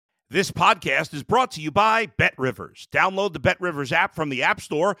This podcast is brought to you by BetRivers. Download the BetRivers app from the App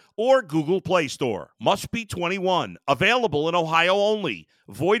Store or Google Play Store. Must be 21. Available in Ohio only.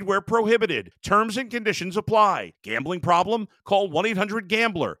 Void where prohibited. Terms and conditions apply. Gambling problem? Call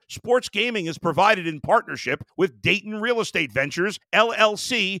 1-800-GAMBLER. Sports gaming is provided in partnership with Dayton Real Estate Ventures,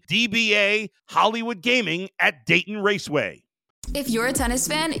 LLC, DBA, Hollywood Gaming at Dayton Raceway. If you're a tennis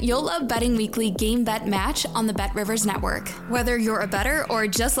fan, you'll love Betting Weekly Game Bet Match on the BetRivers Network. Whether you're a bettor or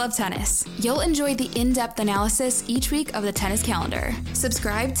just love tennis, you'll enjoy the in-depth analysis each week of the tennis calendar.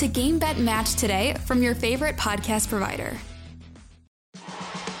 Subscribe to Game Bet Match today from your favorite podcast provider.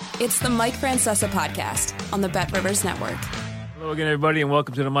 It's the Mike Francesa Podcast on the BetRivers Network. Hello again, everybody, and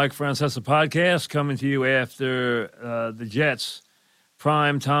welcome to the Mike Francesa Podcast, coming to you after the Jets'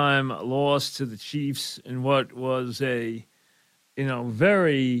 primetime loss to the Chiefs in what was a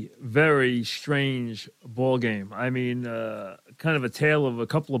very, very strange ball game. I mean, kind of a tale of a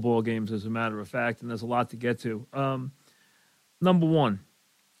couple of ball games, as a matter of fact, and there's a lot to get to. Number one,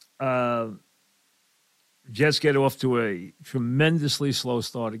 Jets get off to a tremendously slow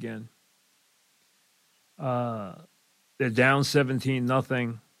start again. They're down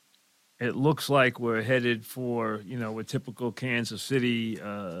 17-0. It looks like we're headed for, a typical Kansas City,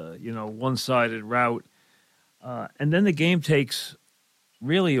 one-sided route. And then the game takes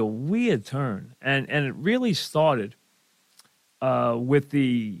really a weird turn. And it really started with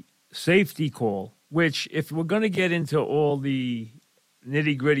the safety call, which, if we're going to get into all the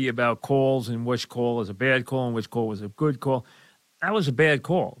nitty-gritty about calls and which call is a bad call and which call was a good call, that was a bad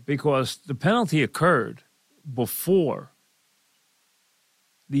call because the penalty occurred before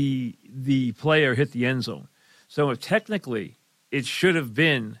the player hit the end zone. So technically it should have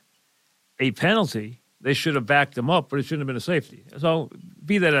been a penalty. They should have backed him up, but it shouldn't have been a safety. So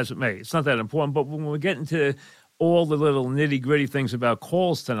be that as it may, it's not that important. But when we get into all the little nitty-gritty things about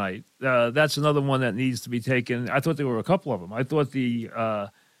calls tonight, that's another one that needs to be taken. I thought there were a couple of them. I thought the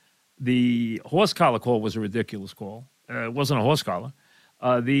horse collar call was a ridiculous call. It wasn't a horse collar.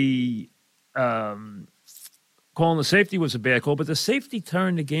 The calling the safety was a bad call, but the safety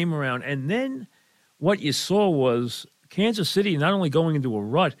turned the game around. And then what you saw was Kansas City not only going into a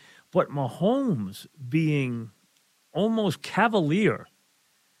rut, but Mahomes being almost cavalier,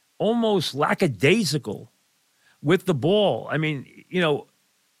 almost lackadaisical with the ball. I mean,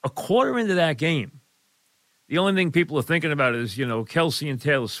 a quarter into that game, the only thing people are thinking about is, Kelsey and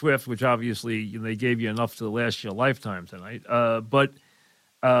Taylor Swift, which obviously they gave you enough to last your lifetime tonight, but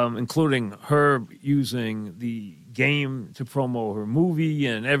including her using the game to promo her movie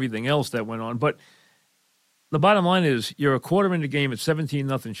and everything else that went on. But the bottom line is you're a quarter into the game at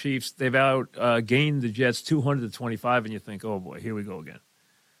 17-0 Chiefs. They've gained the Jets 200-25, and you think, oh, boy, here we go again.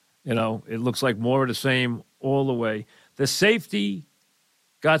 It looks like more of the same all the way. The safety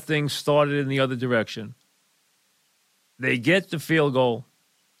got things started in the other direction. They get the field goal.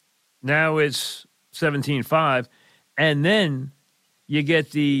 Now it's 17-5. And then you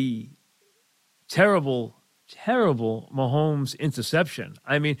get the terrible, terrible Mahomes interception.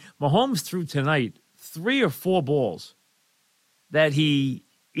 I mean, Mahomes threw tonight 3 or 4 balls that he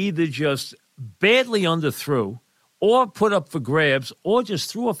either just badly underthrew or put up for grabs or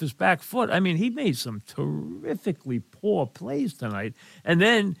just threw off his back foot. I mean, he made some terrifically poor plays tonight. And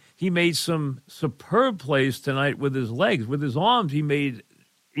then he made some superb plays tonight with his legs. With his arms,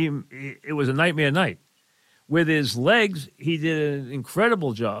 it was a nightmare night. With his legs, he did an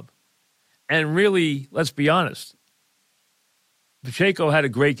incredible job. And really, let's be honest, Pacheco had a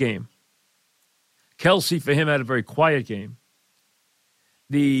great game. Kelsey, for him, had a very quiet game.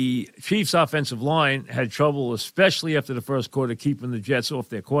 The Chiefs' offensive line had trouble, especially after the first quarter, keeping the Jets off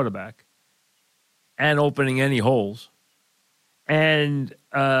their quarterback and opening any holes. And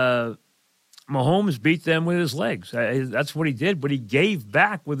Mahomes beat them with his legs. That's what he did, but he gave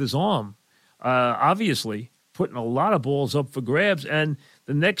back with his arm, obviously, putting a lot of balls up for grabs. And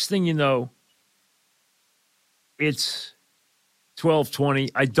the next thing you know, it's 12-20.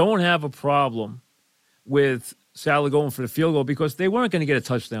 I don't have a problem with Salah going for the field goal because they weren't going to get a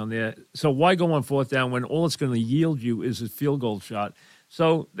touchdown there. So why go on 4th down when all it's going to yield you is a field goal shot?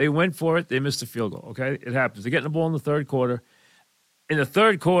 So they went for it. They missed the field goal, okay? It happens. They're getting the ball in the third quarter. In the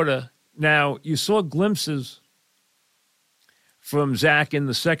third quarter, now you saw glimpses from Zach in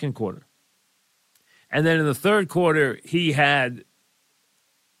the second quarter. And then in the third quarter, he had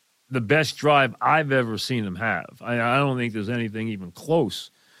the best drive I've ever seen him have. I don't think there's anything even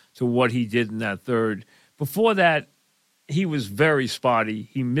close to what he did in that third. Before that, he was very spotty.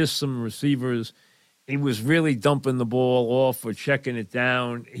 He missed some receivers. he was really dumping the ball off or checking it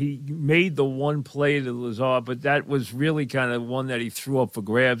down. He made the one play to Lazard, but that was really kind of one that he threw up for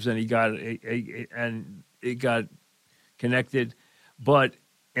grabs, and it got connected. But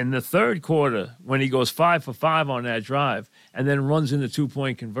in the third quarter, when he goes 5 for 5 on that drive and then runs in the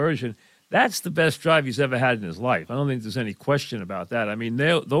 2-point conversion, that's the best drive he's ever had in his life. I don't think there's any question about that. I mean,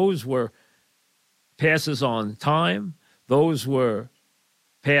 those were passes on time. Those were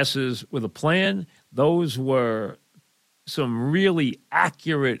passes with a plan. Those were some really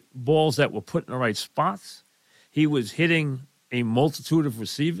accurate balls that were put in the right spots. He was hitting a multitude of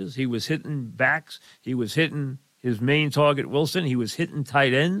receivers. He was hitting backs. He was hitting his main target, Wilson. He was hitting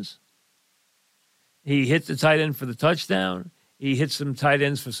tight ends. He hit the tight end for the touchdown. He hit some tight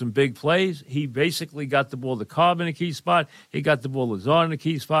ends for some big plays. He basically got the ball to Cobb in a key spot. He got the ball to Lazard in a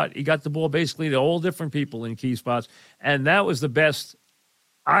key spot. He got the ball basically to all different people in key spots. And that was the best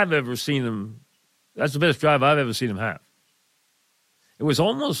I've ever seen him. That's the best drive I've ever seen him have. It was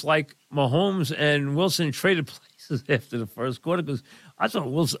almost like Mahomes and Wilson traded places after the first quarter because I thought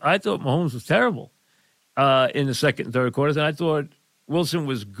Mahomes was terrible in the second and third quarters, and I thought Wilson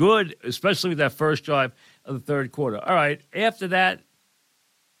was good, especially with that first drive of the third quarter. All right, after that,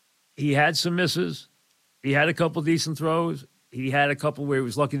 he had some misses. He had a couple decent throws. He had a couple where he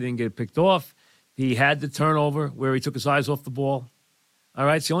was lucky he didn't get picked off. He had the turnover where he took his eyes off the ball. All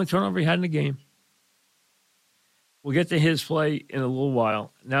right, it's the only turnover he had in the game. We'll get to his play in a little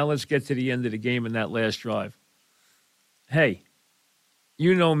while. Now let's get to the end of the game in that last drive. Hey,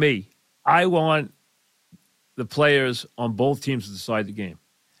 you know me. I want the players on both teams to decide the game.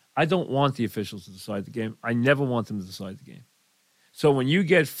 I don't want the officials to decide the game. I never want them to decide the game. So when you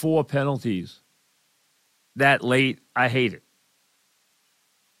get 4 penalties that late, I hate it.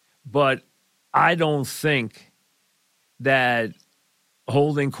 But I don't think that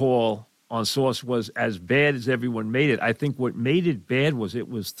holding call on Sauce was as bad as everyone made it. I think what made it bad was it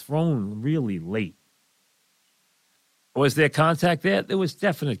was thrown really late. Was there contact there? There was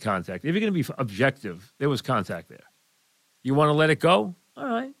definite contact. If you're going to be objective, there was contact there. You want to let it go? All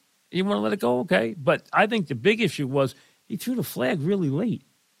right. You want to let it go? Okay. But I think the big issue was he threw the flag really late.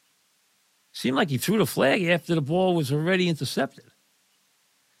 Seemed like he threw the flag after the ball was already intercepted.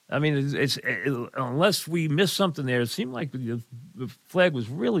 I mean, unless we missed something there, it seemed like the flag was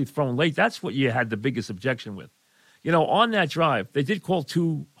really thrown late. That's what you had the biggest objection with. You know, on that drive, they did call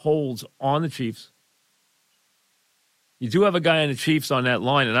 2 holds on the Chiefs. You do have a guy on the Chiefs on that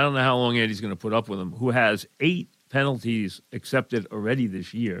line, and I don't know how long Andy's going to put up with him, who has 8 penalties accepted already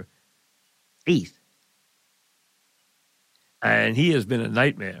this year. 8. And he has been a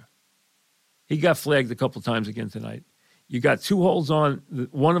nightmare. He got flagged a couple times again tonight. You got 2 holds on.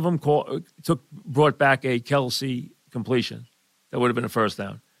 One of them brought back a Kelsey completion. That would have been a first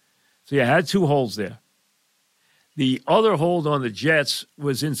down. So you had 2 holds there. The other hold on the Jets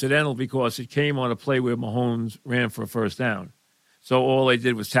was incidental because it came on a play where Mahomes ran for a first down. So all they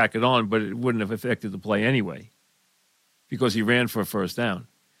did was tack it on, but it wouldn't have affected the play anyway because he ran for a first down.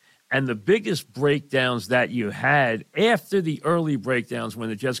 And the biggest breakdowns that you had after the early breakdowns when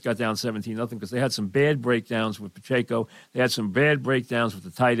the Jets got down 17-0, because they had some bad breakdowns with Pacheco. They had some bad breakdowns with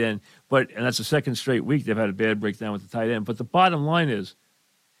the tight end. And that's the second straight week they've had a bad breakdown with the tight end. But the bottom line is,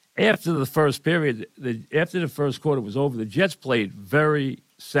 after the first period, after the first quarter was over, the Jets played very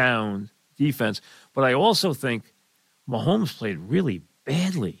sound defense. But I also think Mahomes played really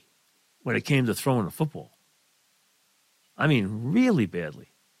badly when it came to throwing the football. I mean, really badly.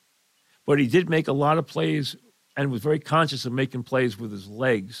 But he did make a lot of plays and was very conscious of making plays with his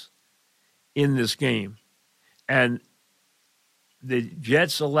legs in this game. And the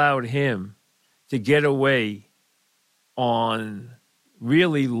Jets allowed him to get away on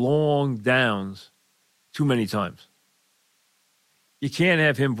really long downs too many times. You can't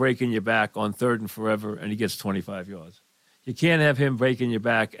have him breaking your back on 3rd and forever and he gets 25 yards. You can't have him breaking your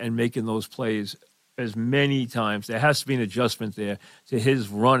back and making those plays as many times. There has to be an adjustment there to his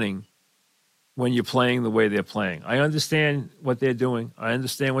running when you're playing the way they're playing. I understand what they're doing. I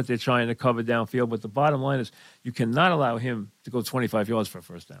understand what they're trying to cover downfield, but the bottom line is you cannot allow him to go 25 yards for a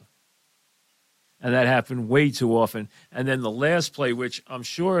first down. And that happened way too often. And then the last play, which I'm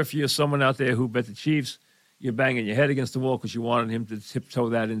sure if you're someone out there who bet the Chiefs, you're banging your head against the wall because you wanted him to tiptoe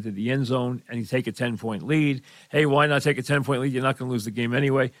that into the end zone and you take a 10-point lead. Hey, why not take a 10-point lead? You're not going to lose the game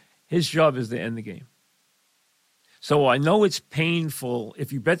anyway. His job is to end the game. So I know it's painful.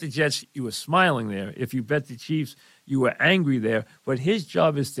 If you bet the Jets, you were smiling there. If you bet the Chiefs, you were angry there. But his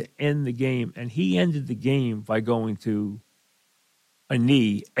job is to end the game. And he ended the game by going to a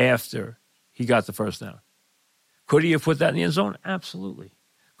knee after he got the first down. Could he have put that in the end zone? Absolutely.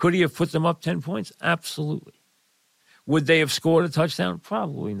 Could he have put them up 10 points? Absolutely. Would they have scored a touchdown?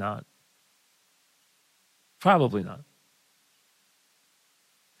 Probably not. Probably not.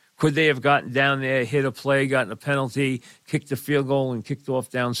 Could they have gotten down there, hit a play, gotten a penalty, kicked a field goal, and kicked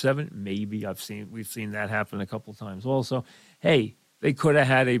off down 7? Maybe. We've seen that happen a couple of times also. Hey, they could have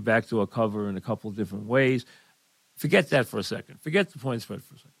had a backdoor cover in a couple of different ways. Forget that for a second. Forget the point spread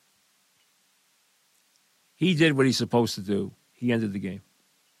for a second. He did what he's supposed to do. He ended the game.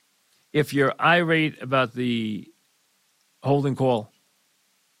 If you're irate about the holding call,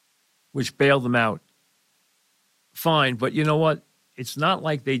 which bailed them out, fine. But you know what? It's not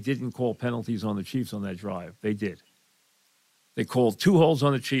like they didn't call penalties on the Chiefs on that drive. They did. They called 2 holds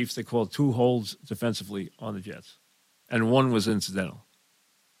on the Chiefs. They called 2 holds defensively on the Jets. And 1 was incidental.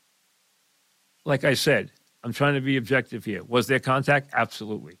 Like I said, I'm trying to be objective here. Was there contact?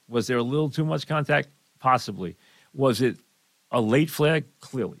 Absolutely. Was there a little too much contact? Possibly. Was it a late flag?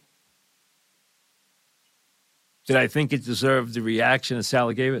 Clearly. Did I think it deserved the reaction that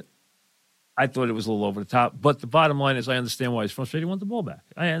Saleh gave it? I thought it was a little over the top. But the bottom line is I understand why he's frustrated. He wanted the ball back.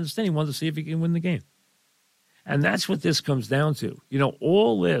 I understand he wanted to see if he can win the game. And that's what this comes down to. You know,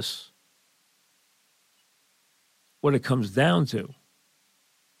 all this, what it comes down to,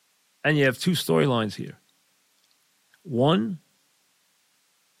 and you have 2 storylines here. One,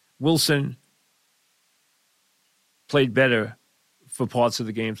 Wilson played better for parts of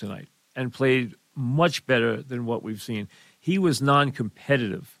the game tonight and played much better than what we've seen. He was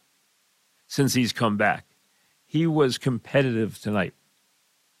non-competitive since he's come back. He was competitive tonight.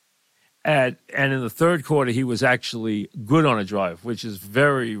 And in the third quarter, he was actually good on a drive, which is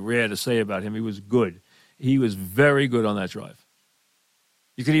very rare to say about him. He was good. He was very good on that drive.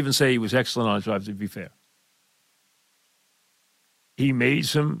 You could even say he was excellent on a drive, to be fair. He made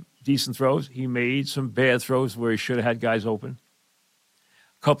some decent throws. He made some bad throws where he should have had guys open.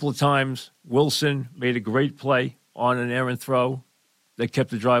 A couple of times, Wilson made a great play on an errant throw that kept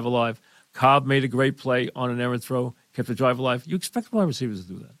the drive alive. Cobb made a great play on an errant throw, kept the drive alive. You expect wide receivers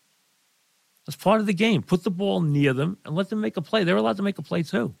to do that. That's part of the game. Put the ball near them and let them make a play. They're allowed to make a play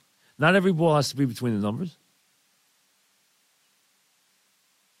too. Not every ball has to be between the numbers.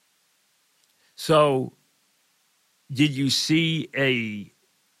 So, did you see a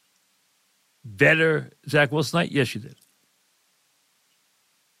better Zach Wilson night? Yes, you did.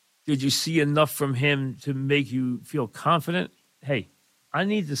 Did you see enough from him to make you feel confident? Hey, I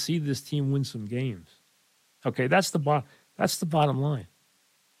need to see this team win some games. Okay, that's the bottom line.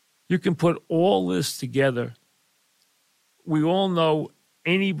 You can put all this together. We all know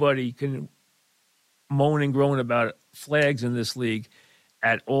anybody can moan and groan about flags in this league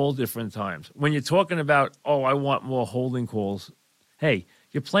at all different times. When you're talking about, oh, I want more holding calls, hey,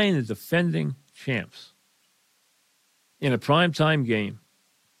 you're playing the defending champs in a primetime game.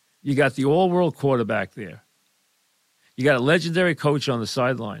 You got the all-world quarterback there. You got a legendary coach on the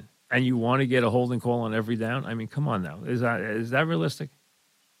sideline, and you want to get a holding call on every down? I mean, come on now. Is that realistic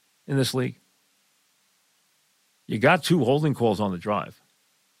in this league? You got 2 holding calls on the drive.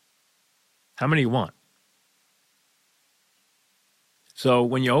 How many you want? So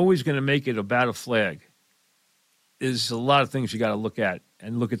when you're always going to make it about a flag, there's a lot of things you got to look at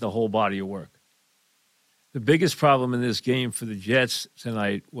and look at the whole body of work. The biggest problem in this game for the Jets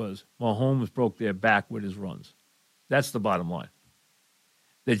tonight was Mahomes broke their back with his runs. That's the bottom line.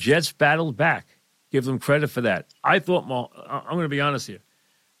 The Jets battled back. Give them credit for that. I thought, I'm going to be honest here,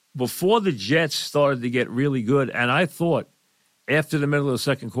 before the Jets started to get really good, and I thought after the middle of the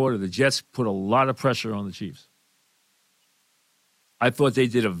second quarter, the Jets put a lot of pressure on the Chiefs. I thought they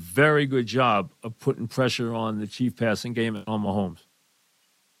did a very good job of putting pressure on the Chief passing game and on Mahomes.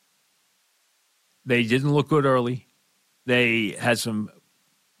 They didn't look good early. They had some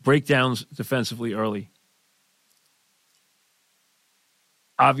breakdowns defensively early.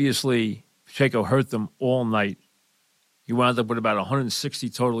 Obviously, Pacheco hurt them all night. He wound up with about 160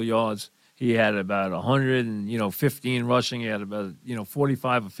 total yards. He had about 115 rushing. He had about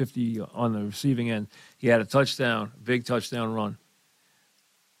 45 or 50 on the receiving end. He had a touchdown, big touchdown run.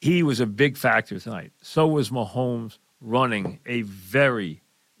 He was a big factor tonight. So was Mahomes running a very,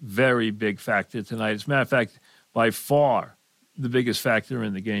 very big factor tonight. As a matter of fact, by far the biggest factor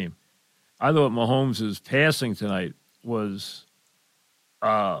in the game. I thought Mahomes' passing tonight was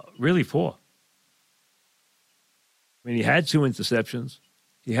really poor. I mean, he had 2 interceptions.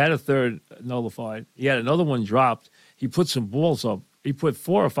 He had a third nullified. He had another one dropped. He put some balls up. He put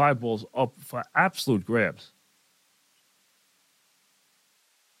 4 or 5 balls up for absolute grabs.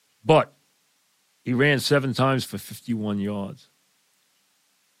 But he ran 7 times for 51 yards.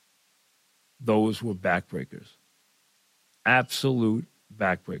 Those were backbreakers. Absolute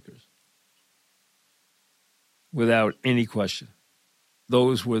backbreakers. Without any question.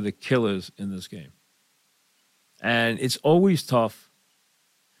 Those were the killers in this game. And it's always tough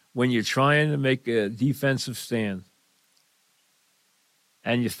when you're trying to make a defensive stand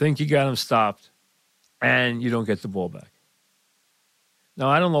and you think you got them stopped and you don't get the ball back. Now,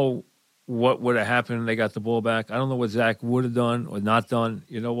 I don't know what would have happened when they got the ball back. I don't know what Zach would have done or not done.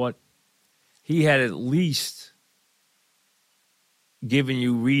 You know what? He had at least given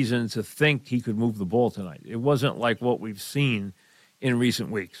you reason to think he could move the ball tonight. It wasn't like what we've seen in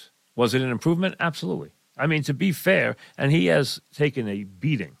recent weeks. Was it an improvement? Absolutely. I mean, to be fair, and he has taken a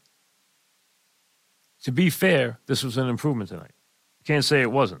beating. To be fair, this was an improvement tonight. Can't say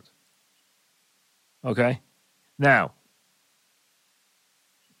it wasn't. Okay? Now,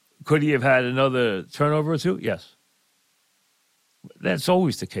 could he have had another turnover or two? Yes. That's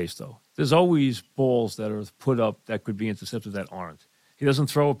always the case, though. There's always balls that are put up that could be intercepted that aren't. He doesn't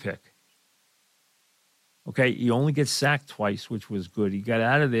throw a pick. Okay? He only gets sacked twice, which was good. He got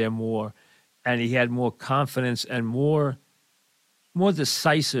out of there more, and he had more confidence and more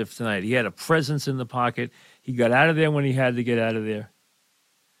decisive tonight. He had a presence in the pocket. He got out of there when he had to get out of there.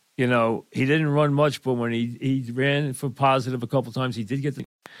 You know, he didn't run much, but when he ran for positive a couple times, he did get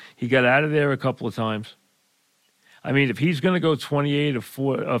he got out of there a couple of times. I mean, if he's going to go 28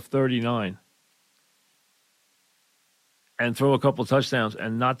 of 39 and throw a couple of touchdowns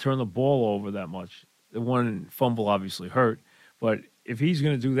and not turn the ball over that much, the one fumble obviously hurt, but if he's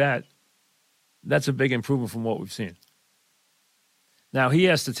going to do that, that's a big improvement from what we've seen. Now, he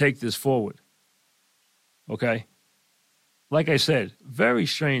has to take this forward, okay? Like I said, very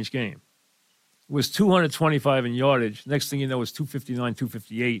strange game. It was 225 in yardage. Next thing you know, it's 259,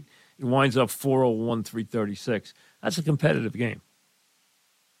 258. It winds up 401, 336. That's a competitive game.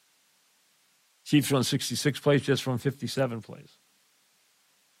 Chiefs run 66 plays, Jets run 57 plays.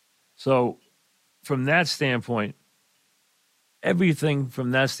 So from that standpoint, everything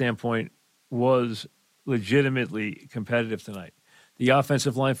from that standpoint was legitimately competitive tonight. The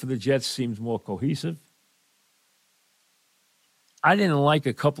offensive line for the Jets seems more cohesive. I didn't like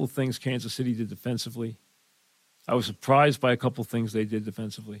a couple of things Kansas City did defensively. I was surprised by a couple of things they did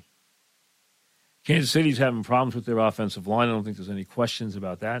defensively. Kansas City's having problems with their offensive line. I don't think there's any questions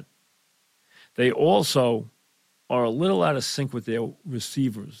about that. They also are a little out of sync with their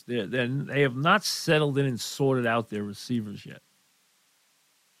receivers. They have not settled in and sorted out their receivers yet.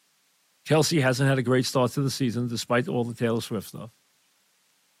 Kelsey hasn't had a great start to the season, despite all the Taylor Swift stuff.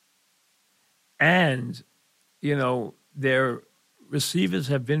 And, you know, their receivers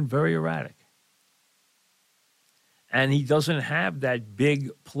have been very erratic. And he doesn't have that big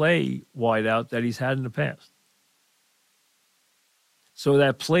play wideout that he's had in the past. So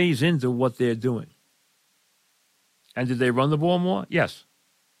that plays into what they're doing. And did they run the ball more? Yes.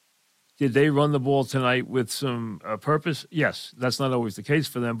 Did they run the ball tonight with some purpose? Yes. That's not always the case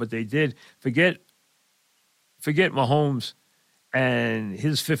for them, but they did. Forget Mahomes and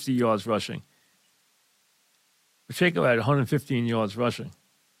his 50 yards rushing. Pacheco had 115 yards rushing,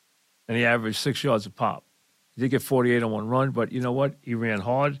 and he averaged 6 yards a pop. He did get 48 on one run, but you know what? He ran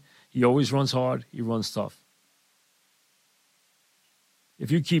hard. He always runs hard. He runs tough.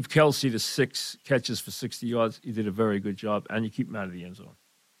 If you keep Kelsey to 6 catches for 60 yards, you did a very good job, and you keep him out of the end zone.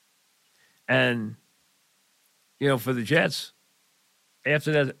 And, you know, for the Jets,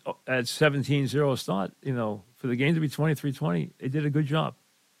 after that 17-0 start, you know, for the game to be 23-20, they did a good job.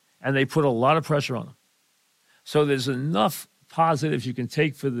 And they put a lot of pressure on them. So there's enough positives you can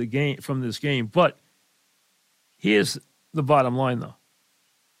take for the game from this game. But here's the bottom line, though.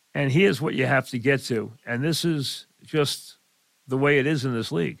 And here's what you have to get to. And this is just the way it is in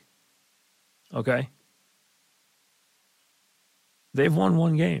this league. Okay? They've won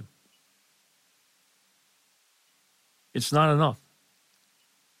one game. It's not enough.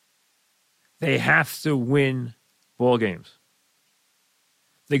 They have to win ball games.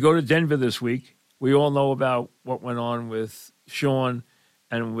 They go to Denver this week. We all know about what went on with Sean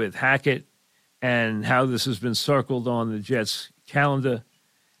and with Hackett and how this has been circled on the Jets' calendar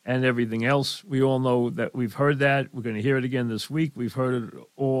and everything else. We all know that we've heard that. We're going to hear it again this week. We've heard it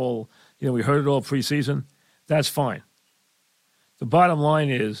all, we heard it all preseason. That's fine. The bottom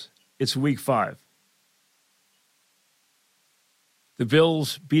line is it's week 5. The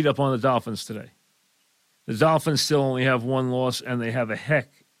Bills beat up on the Dolphins today. The Dolphins still only have one loss, and they have a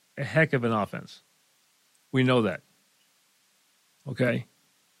heck of an offense. We know that. Okay?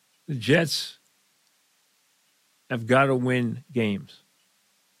 The Jets have got to win games.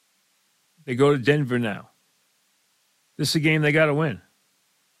 They go to Denver now. This is a game they got to win.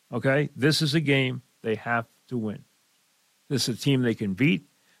 Okay? This is a game they have to win. This is a team they can beat.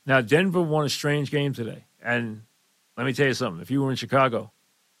 Now, Denver won a strange game today. And let me tell you something. If you were in Chicago,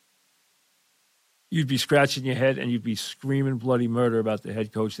 you'd be scratching your head and you'd be screaming bloody murder about the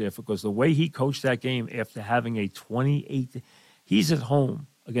head coach there, because the way he coached that game after having a 28, he's at home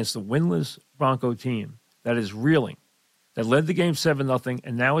against the winless Bronco team that is reeling, that led the game 7-0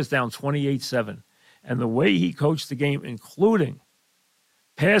 and now is down 28-7. And the way he coached the game, including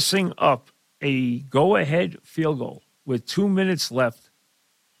passing up a go-ahead field goal with 2 minutes left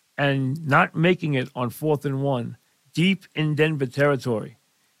and not making it on 4th and 1 deep in Denver territory,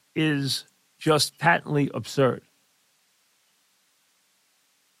 is just patently absurd.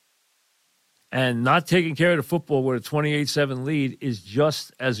 And not taking care of the football with a 28-7 lead is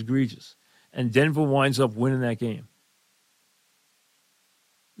just as egregious. And Denver winds up winning that game.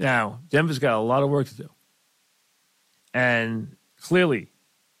 Now, Denver's got a lot of work to do. And clearly,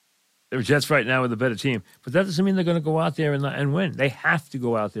 the Jets right now are the better team. But that doesn't mean they're going to go out there and win. They have to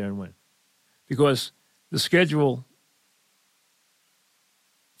go out there and win. Because the schedule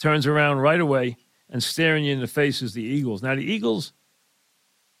turns around right away, and staring you in the face is the Eagles. Now, the Eagles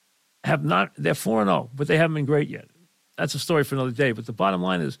have not, they're 4-0, but they haven't been great yet. That's a story for another day. But the bottom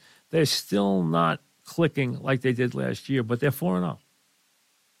line is they're still not clicking like they did last year, but they're 4-0.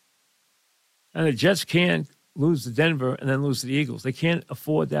 And the Jets can't lose to Denver and then lose to the Eagles. They can't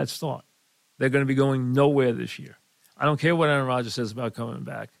afford that start. They're going to be going nowhere this year. I don't care what Aaron Rodgers says about coming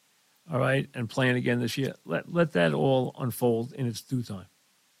back, all right, and playing again this year. Let that all unfold in its due time.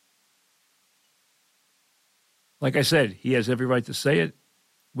 Like I said, he has every right to say it.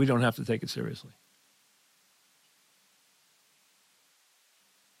 We don't have to take it seriously.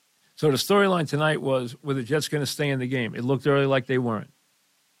 So the storyline tonight was, were the Jets going to stay in the game? It looked early like they weren't.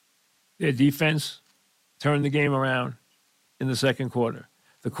 Their defense turned the game around in the second quarter.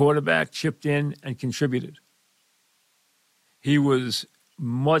 The quarterback chipped in and contributed. He was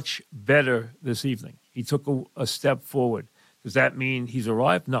much better this evening. He took a step forward. Does that mean he's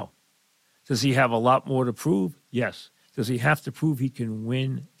arrived? No. Does he have a lot more to prove? Yes. Does he have to prove he can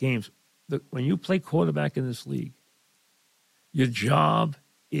win games? When you play quarterback in this league, your job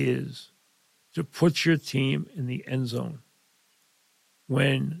is to put your team in the end zone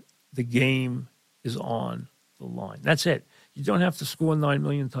when the game is on the line. That's it. You don't have to score 9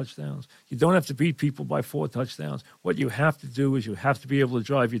 million touchdowns. You don't have to beat people by 4 touchdowns. What you have to do is you have to be able to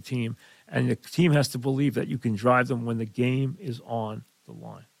drive your team, and the team has to believe that you can drive them when the game is on the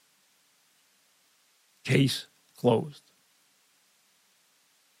line. Case closed.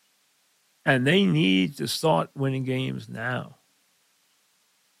 And they need to start winning games now.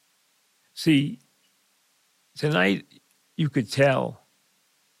 See, tonight you could tell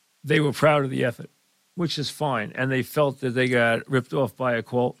they were proud of the effort, which is fine. And they felt that they got ripped off by a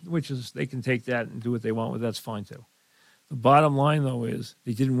call, which is, they can take that and do what they want with. That's fine too. The bottom line, though, is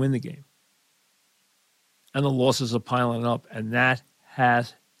they didn't win the game. And the losses are piling up, and that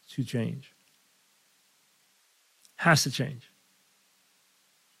has to change. Has to change.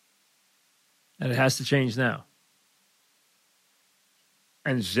 And it has to change now.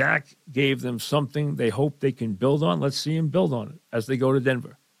 And Zach gave them something they hope they can build on. Let's see him build on it as they go to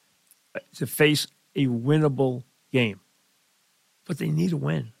Denver to face a winnable game. But they need a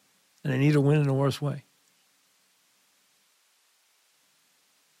win, and they need a win in a worse way.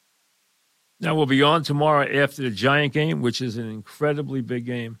 Now, we'll be on tomorrow after the Giant game, which is an incredibly big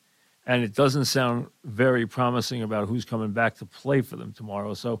game, and it doesn't sound very promising about who's coming back to play for them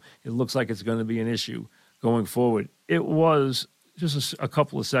tomorrow, so it looks like it's going to be an issue going forward. It was just a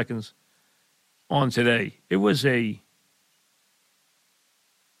couple of seconds on today. It was a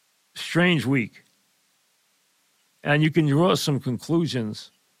strange week, and you can draw some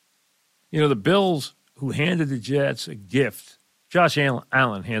conclusions. You know, the Bills, who handed the Jets a gift, Josh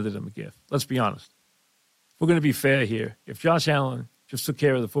Allen handed them a gift. Let's be honest. We're going to be fair here. If Josh Allen just took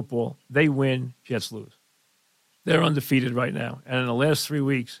care of the football, they win, Jets lose. They're undefeated right now. And in the last 3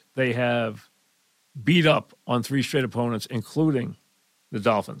 weeks, they have beat up on 3 straight opponents, including the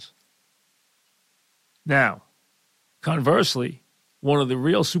Dolphins. Now, conversely, one of the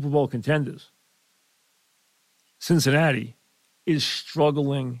real Super Bowl contenders, Cincinnati, is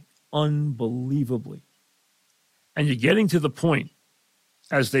struggling unbelievably. And you're getting to the point,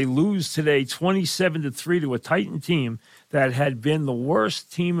 as they lose today 27-3 to a Titan team that had been the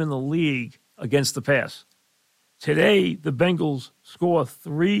worst team in the league against the pass. Today, the Bengals score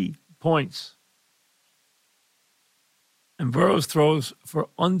 3 points. And Burrows throws for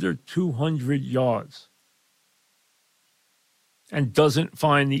under 200 yards and doesn't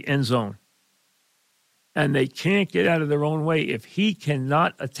find the end zone. and they can't get out of their own way. If he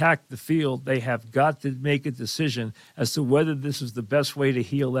cannot attack the field, they have got to make a decision as to whether this is the best way to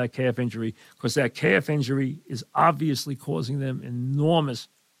heal that calf injury, because that calf injury is obviously causing them enormous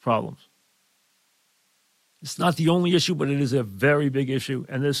problems. It's not the only issue, but it is a very big issue,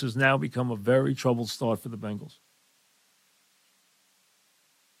 and this has now become a very troubled start for the Bengals.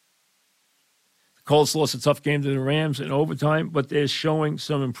 The Colts lost a tough game to the Rams in overtime, but they're showing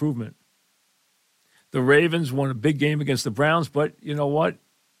some improvement. The Ravens won a big game against the Browns, but you know what?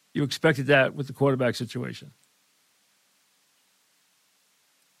 You expected that with the quarterback situation.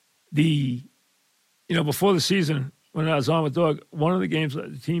 Before the season, when I was on with Doug, one of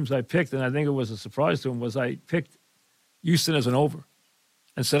the teams I picked, and I think it was a surprise to him, was I picked Houston as an over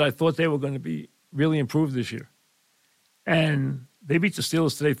and said I thought they were going to be really improved this year. And they beat the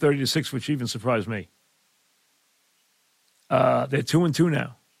Steelers today 30-6, which even surprised me. They're 2-2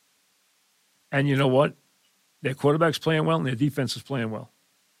 now. And you know what? Their quarterback's playing well and their defense is playing well.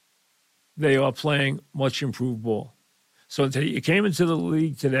 They are playing much improved ball. So you came into the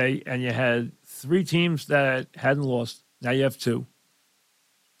league today and you had 3 teams that hadn't lost. Now you have 2.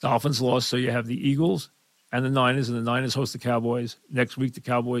 Dolphins lost, so you have the Eagles and the Niners host the Cowboys. Next week, the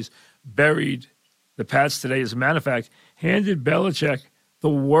Cowboys buried the Pats today. As a matter of fact, handed Belichick the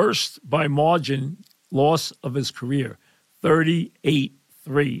worst by margin loss of his career,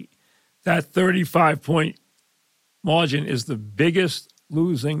 38-3. That 35-point margin is the biggest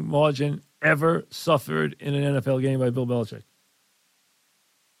losing margin ever suffered in an NFL game by Bill Belichick.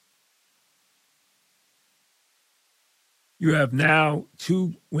 You have now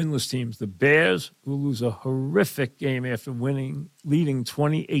 2 winless teams. The Bears, who lose a horrific game after leading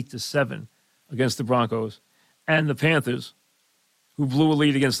 28-7 against the Broncos, and the Panthers, who blew a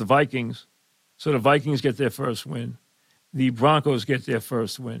lead against the Vikings. So the Vikings get their first win. The Broncos get their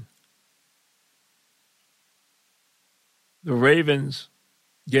first win. The Ravens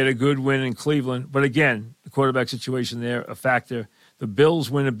get a good win in Cleveland. But again, the quarterback situation there, a factor. The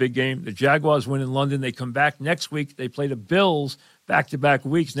Bills win a big game. The Jaguars win in London. They come back next week. They play the Bills back-to-back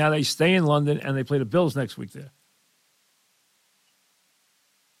weeks. Now they stay in London, and they play the Bills next week there.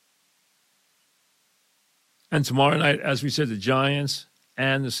 And tomorrow night, as we said, the Giants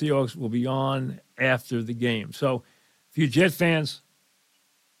and the Seahawks will be on after the game. So if you're Jet fans,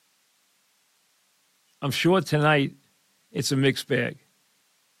 I'm sure tonight it's a mixed bag.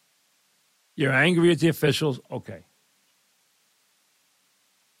 You're angry at the officials? Okay.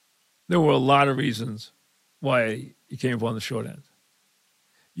 There were a lot of reasons why you came up on the short end.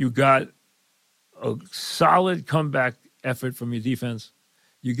 You got a solid comeback effort from your defense.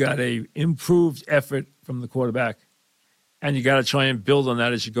 You got a improved effort from the quarterback. And you got to try and build on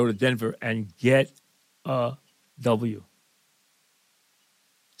that as you go to Denver and get a W.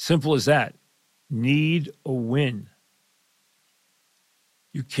 Simple as that. Need a win.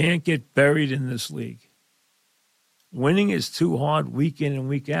 You can't get buried in this league. Winning is too hard week in and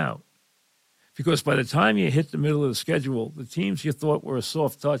week out. Because by the time you hit the middle of the schedule, the teams you thought were a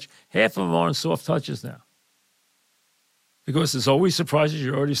soft touch, half of them aren't soft touches now. Because there's always surprises.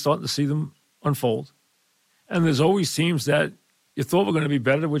 You're already starting to see them unfold. And there's always teams that you thought were going to be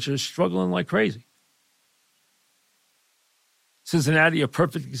better, which are struggling like crazy. Cincinnati, a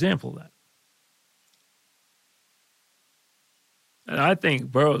perfect example of that. And I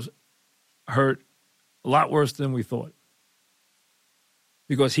think Burrow's hurt a lot worse than we thought.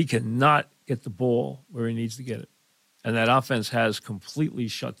 Because he cannot get the ball where he needs to get it. And that offense has completely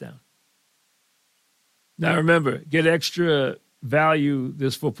shut down. Now remember, get extra value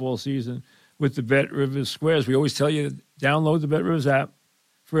this football season with the Bet Rivers Squares. We always tell you to download the Bet Rivers app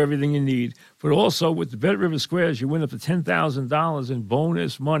for everything you need. But also with the Bet Rivers Squares, you win up to $10,000 in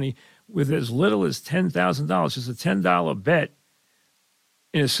bonus money with as little as $10,000. Just a $10 bet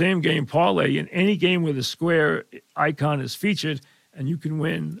in a same-game parlay in any game where the square icon is featured, and you can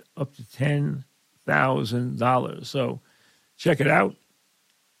win up to $10,000. So check it out.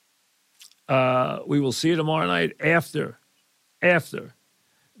 We will see you tomorrow night after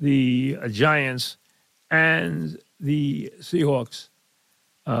the Giants and the Seahawks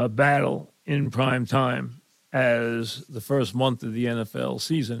battle in prime time as the first month of the NFL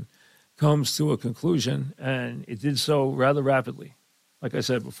season comes to a conclusion, and it did so rather rapidly. Like I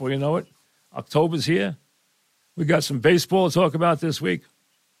said, before you know it, October's here. We got some baseball to talk about this week.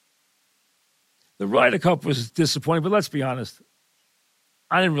 The Ryder Cup was disappointing, but let's be honest.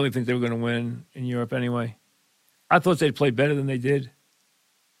 I didn't really think they were going to win in Europe anyway. I thought they'd play better than they did.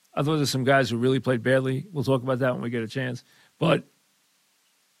 I thought there's some guys who really played badly. We'll talk about that when we get a chance. But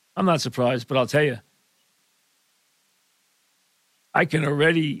I'm not surprised, but I'll tell you, I can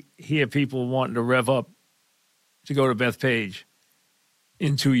already hear people wanting to rev up to go to Bethpage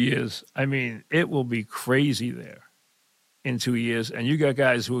in 2 years. I mean, it will be crazy there in 2 years. And you got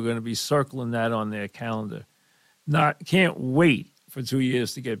guys who are going to be circling that on their calendar. Can't wait for 2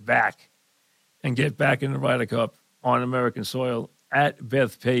 years to get back in the Ryder Cup on American soil at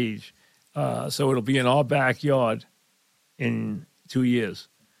Bethpage. So it'll be in our backyard in 2 years.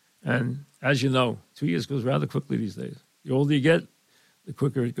 And as you know, 2 years goes rather quickly these days. The older you get, the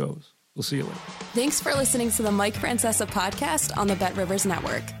quicker it goes. We'll see you later. Thanks for listening to the Mike Francesa podcast on the Bet Rivers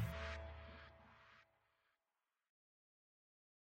Network.